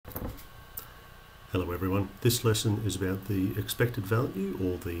Hello everyone, this lesson is about the expected value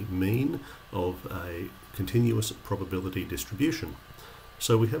or the mean of a continuous probability distribution.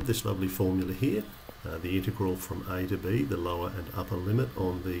 So we have this lovely formula here, the integral from a to b, the lower and upper limit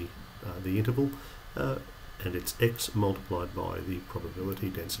on the interval, and it's x multiplied by the probability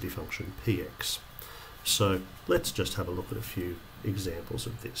density function px. So let's just have a look at a few examples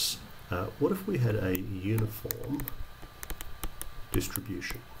of this. What if we had a uniform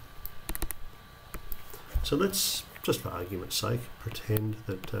distribution? So let's, just for argument's sake, pretend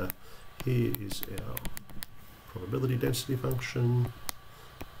that here is our probability density function,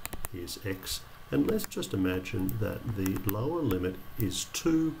 here's x, and let's just imagine that the lower limit is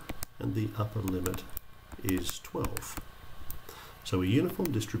 2 and the upper limit is 12. So a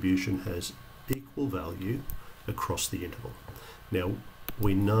uniform distribution has equal value across the interval. Now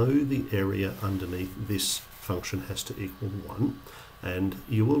we know the area underneath this function has to equal 1, and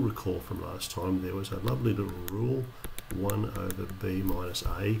you will recall from last time there was a lovely little rule, 1 over b minus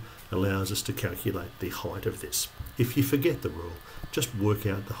a allows us to calculate the height of this. If you forget the rule, just work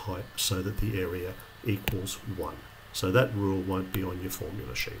out the height so that the area equals 1. So that rule won't be on your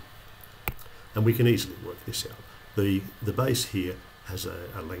formula sheet. And we can easily work this out. The base here has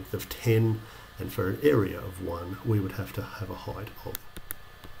a length of 10, and for an area of 1 we would have to have a height of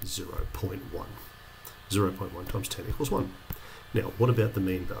 0.1. 0.1 times 10 equals 1. Now, what about the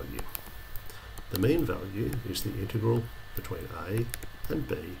mean value? The mean value is the integral between a and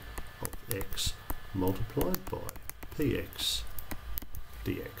b of x multiplied by px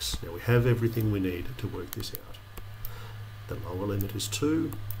dx. Now, we have everything we need to work this out. The lower limit is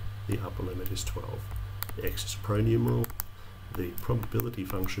 2, the upper limit is 12. X is a pronumeral. The probability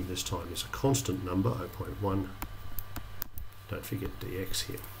function this time is a constant number, 0.1. Don't forget dx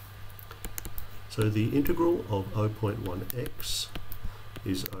here. So the integral of 0.1x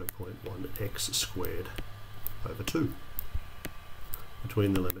is 0.1x squared over 2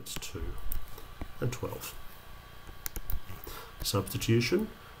 between the limits 2 and 12. Substitution,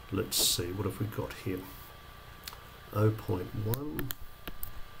 let's see, what have we got here? 0.1,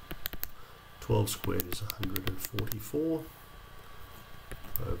 12 squared is 144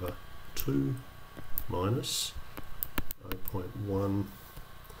 over 2 minus 0.1,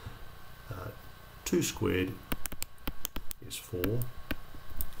 2 squared is 4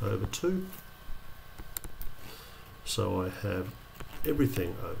 over 2. So I have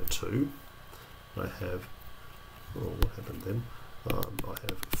everything over 2. I have, oh, what happened then? I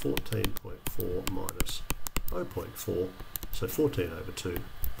have 14.4 minus 0.4, so 14 over 2,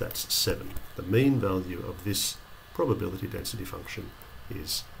 that's 7. The mean value of this probability density function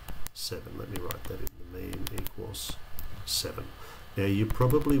is 7. Let me write that in. The mean equals 7. Now you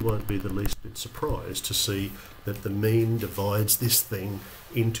probably won't be the least bit surprised to see that the mean divides this thing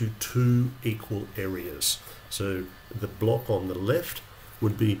into two equal areas. So the block on the left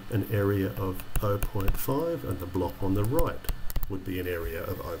would be an area of 0.5 and the block on the right would be an area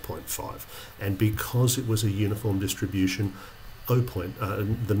of 0.5. And because it was a uniform distribution,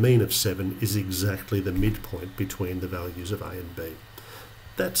 the mean of 7 is exactly the midpoint between the values of a and b.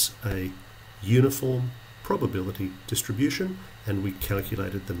 That's a uniform probability distribution, and we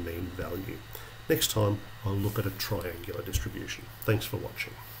calculated the mean value. Next time I'll look at a triangular distribution. Thanks for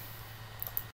watching.